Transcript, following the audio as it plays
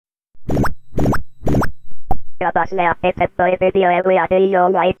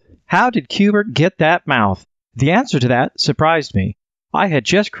How did Q Bert get that mouth? The answer to that surprised me. I had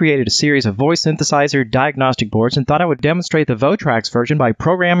just created a series of voice synthesizer diagnostic boards and thought I would demonstrate the Votrax version by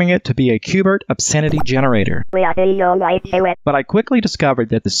programming it to be a Q Bert obscenity generator. But I quickly discovered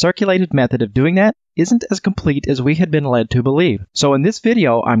that the circulated method of doing that isn't as complete as we had been led to believe. So in this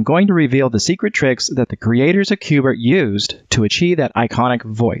video, I'm going to reveal the secret tricks that the creators of Q Bert used to achieve that iconic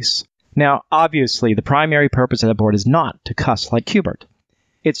voice. Now, obviously, the primary purpose of the board is not to cuss like Q Bert.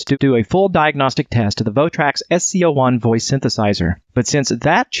 It's to do a full diagnostic test of the Votrax SC-01 Voice Synthesiser. But since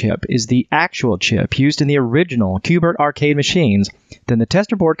that chip is the actual chip used in the original Q Bert arcade machines, then the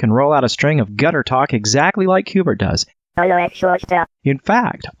tester board can roll out a string of gutter talk exactly like Q Bert does. In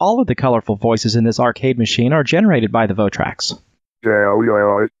fact, all of the colorful voices in this arcade machine are generated by the Votrax.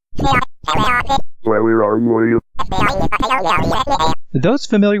 Those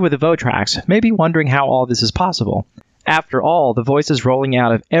familiar with the Votrax may be wondering how all this is possible. After all, the voices rolling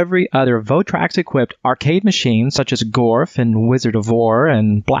out of every other Votrax-equipped arcade machine, such as Gorf and Wizard of War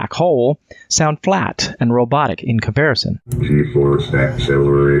and Black Hole, sound flat and robotic in comparison.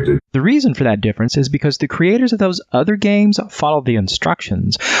 The reason for that difference is because the creators of those other games followed the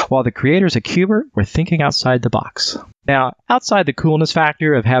instructions, while the creators of Q Bert were thinking outside the box. Now, outside the coolness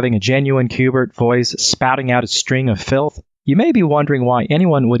factor of having a genuine Q Bert voice spouting out a string of filth, you may be wondering why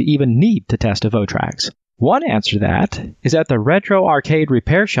anyone would even need to test a Votrax. One answer to that is that the retro arcade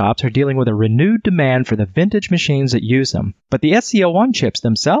repair shops are dealing with a renewed demand for the vintage machines that use them. But the SC-01 chips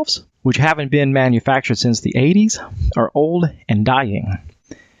themselves, which haven't been manufactured since the 80s, are old and dying.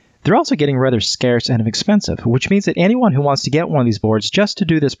 They're also getting rather scarce and expensive, which means that anyone who wants to get one of these boards just to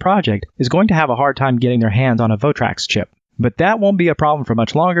do this project is going to have a hard time getting their hands on a Votrax chip. But that won't be a problem for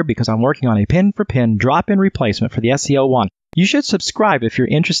much longer because I'm working on a pin-for-pin drop-in replacement for the SC-01. You should subscribe if you're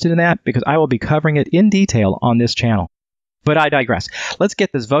interested in that because I will be covering it in detail on this channel. But I digress. Let's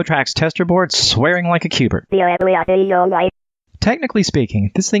get this Votrax tester board swearing like a Q Bert. Technically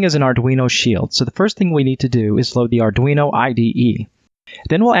speaking, this thing is an Arduino shield, so the first thing we need to do is load the Arduino IDE.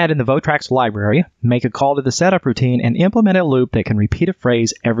 Then we'll add in the Votrax library, make a call to the setup routine, and implement a loop that can repeat a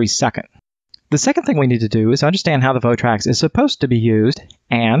phrase every second. The second thing we need to do is understand how the Votrax is supposed to be used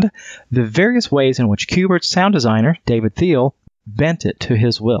and the various ways in which Q Bert's sound designer, David Thiel, bent it to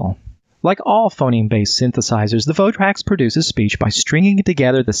his will. Like all phoneme-based synthesizers, the Votrax produces speech by stringing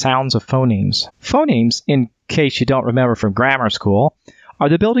together the sounds of phonemes. Phonemes, in case you don't remember from grammar school, are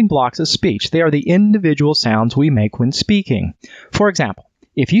the building blocks of speech. They are the individual sounds we make when speaking. For example,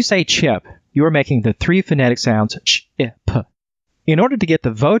 if you say chip, you are making the three phonetic sounds ch, I, p. In order to get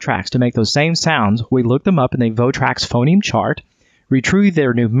the Votrax to make those same sounds, we look them up in the Votrax phoneme chart, retrieve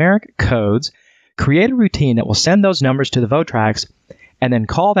their numeric codes, create a routine that will send those numbers to the Votrax, and then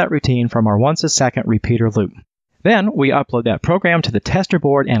call that routine from our once-a-second repeater loop. Then we upload that program to the tester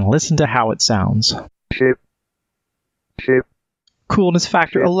board and listen to how it sounds. Chip. Coolness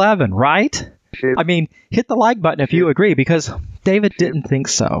factor 11, right? I mean, hit the like button if you agree, because David didn't think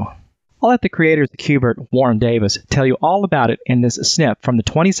so. I'll let the creators of Q Bert, Warren Davis, tell you all about it in this snip from the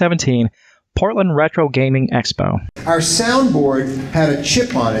 2017 Portland Retro Gaming Expo. Our soundboard had a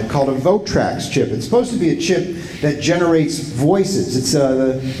chip on it called a Votrax chip. It's supposed to be a chip that generates voices. It's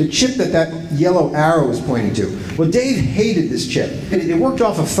the chip that yellow arrow is pointing to. Well, Dave hated this chip. It worked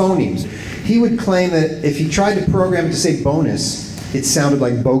off of phonemes. He would claim that if he tried to program it to say bonus, it sounded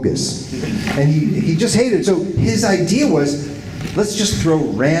like bogus. And he just hated it. So his idea was, let's just throw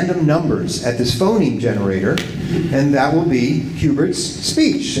random numbers at this phoneme generator, and that will be Q Bert's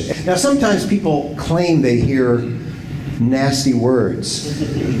speech. Now, sometimes people claim they hear nasty words.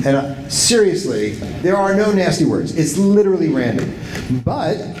 And seriously, there are no nasty words. It's literally random.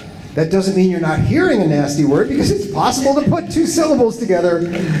 But that doesn't mean you're not hearing a nasty word, because it's possible to put two syllables together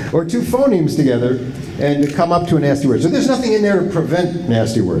or two phonemes together and to come up to a nasty word. So there's nothing in there to prevent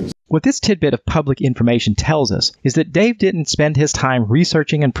nasty words. What this tidbit of public information tells us is that Dave didn't spend his time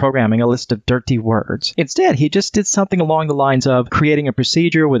researching and programming a list of dirty words. Instead, he just did something along the lines of creating a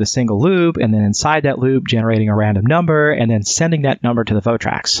procedure with a single loop, and then inside that loop generating a random number, and then sending that number to the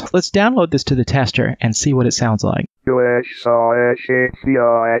Votrax. Let's download this to the tester and see what it sounds like.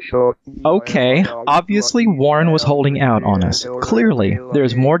 Okay, obviously Warren was holding out on us. Clearly, there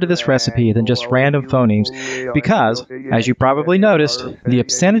is more to this recipe than just random phonemes, because, as you probably noticed, the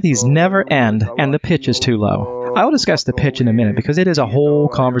obscenities never end and the pitch is too low. I will discuss the pitch in a minute because it is a whole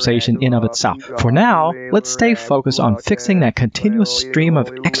conversation in of itself. For now, let's stay focused on fixing that continuous stream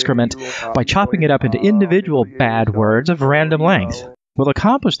of excrement by chopping it up into individual bad words of random length. We'll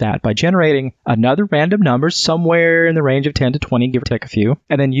accomplish that by generating another random number somewhere in the range of 10 to 20, give or take a few,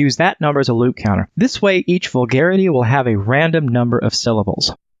 and then use that number as a loop counter. This way, each vulgarity will have a random number of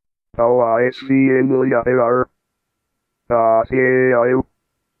syllables.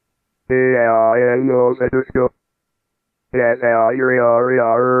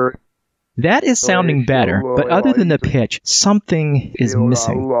 That is sounding better, but other than the pitch, something is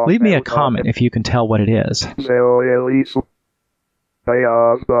missing. Leave me a comment if you can tell what it is.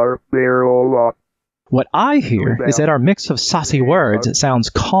 What I hear is that our mix of saucy words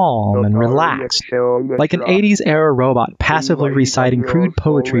sounds calm and relaxed, like an 80s era robot passively reciting crude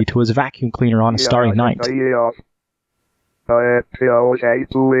poetry to his vacuum cleaner on a starry night.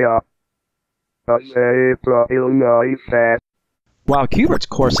 While Q Bert's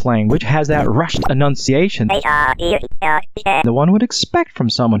coarse language has that rushed enunciation the one would expect from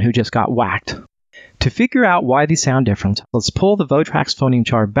someone who just got whacked. To figure out why these sound different, let's pull the Votrax phoneme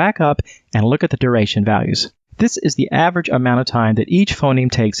chart back up and look at the duration values. This is the average amount of time that each phoneme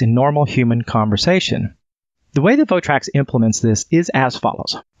takes in normal human conversation. The way the Votrax implements this is as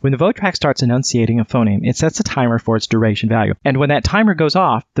follows. When the Votrax starts enunciating a phoneme, it sets a timer for its duration value. And when that timer goes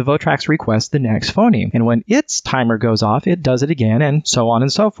off, the Votrax requests the next phoneme. And when its timer goes off, it does it again, and so on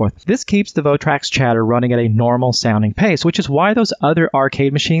and so forth. This keeps the Votrax chatter running at a normal sounding pace, which is why those other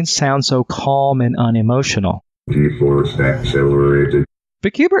arcade machines sound so calm and unemotional. G-force accelerated.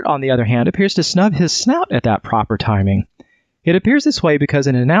 But Q Bert, on the other hand, appears to snub his snout at that proper timing. It appears this way because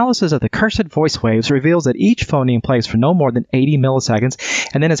an analysis of the cursed voice waves reveals that each phoneme plays for no more than 80 milliseconds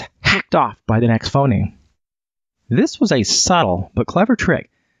and then is hacked off by the next phoneme. This was a subtle but clever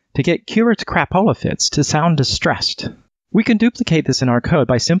trick to get Q Bert's crapola fits to sound distressed. We can duplicate this in our code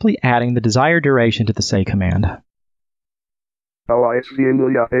by simply adding the desired duration to the say command.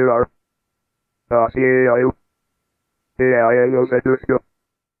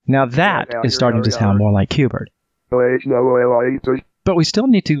 Now that is starting to sound more like Q Bert. But we still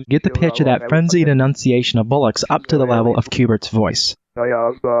need to get the pitch of that frenzied enunciation of bullocks up to the level of Q Bert's voice.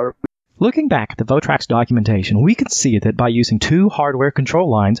 Looking back at the Votrax documentation, we can see that by using two hardware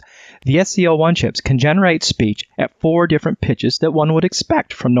control lines, the SC-01 chips can generate speech at 4 different pitches that one would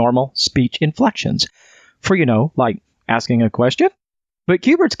expect from normal speech inflections. For, like asking a question? But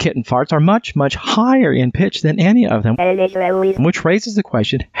Q Bert's kitten farts are much, much higher in pitch than any of them, which raises the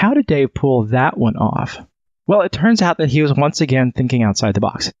question, how did Dave pull that one off? Well, it turns out that he was once again thinking outside the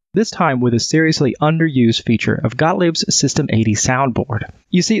box, this time with a seriously underused feature of Gottlieb's System 80 soundboard.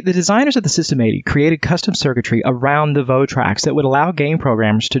 You see, the designers of the System 80 created custom circuitry around the Votrax that would allow game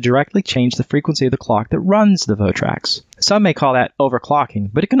programmers to directly change the frequency of the clock that runs the Votrax. Some may call that overclocking,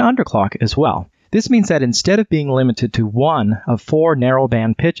 but it can underclock as well. This means that instead of being limited to one of 4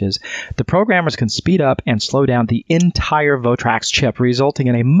 narrowband pitches, the programmers can speed up and slow down the entire Votrax chip, resulting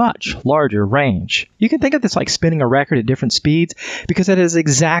in a much larger range. You can think of this like spinning a record at different speeds because it has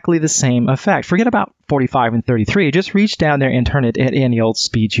exactly the same effect. Forget about 45 and 33, just reach down there and turn it at any old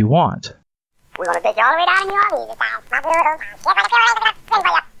speed you want. We're gonna take you all the way down in New Orleans this time.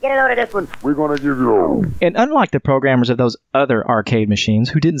 Get a load of this one. We're gonna give you. And unlike the programmers of those other arcade machines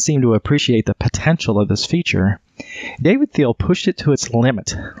who didn't seem to appreciate the potential of this feature, David Thiel pushed it to its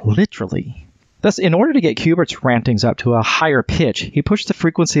limit, literally. Thus, in order to get Q Bert's rantings up to a higher pitch, he pushed the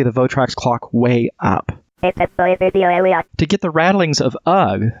frequency of the Votrax clock way up. To get the rattlings of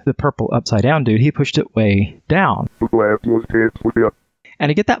Ugh, the purple upside-down dude, he pushed it way down. And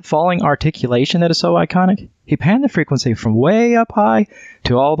to get that falling articulation that is so iconic, he panned the frequency from way up high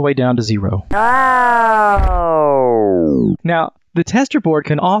to all the way down to 0. Oh! Now, the tester board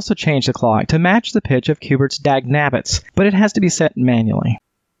can also change the clock to match the pitch of Q Bert's dagnabbits, but it has to be set manually.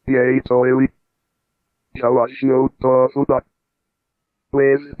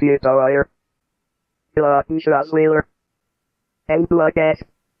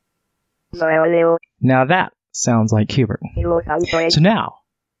 Now that sounds like Q Bert. So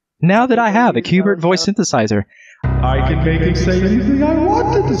now that I have a Q Bert voice synthesizer, I can make it say anything I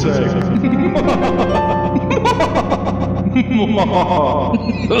wanted to say.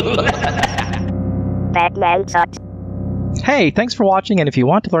 Hey, thanks for watching, and if you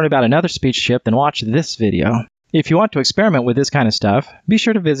want to learn about another speech chip, then watch this video. If you want to experiment with this kind of stuff, be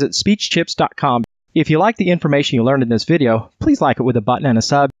sure to visit speechchips.com. If you like the information you learned in this video, please like it with a button and a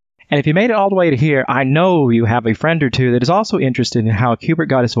sub. And if you made it all the way to here, I know you have a friend or two that is also interested in how Q Bert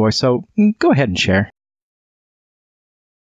got his voice, so go ahead and share.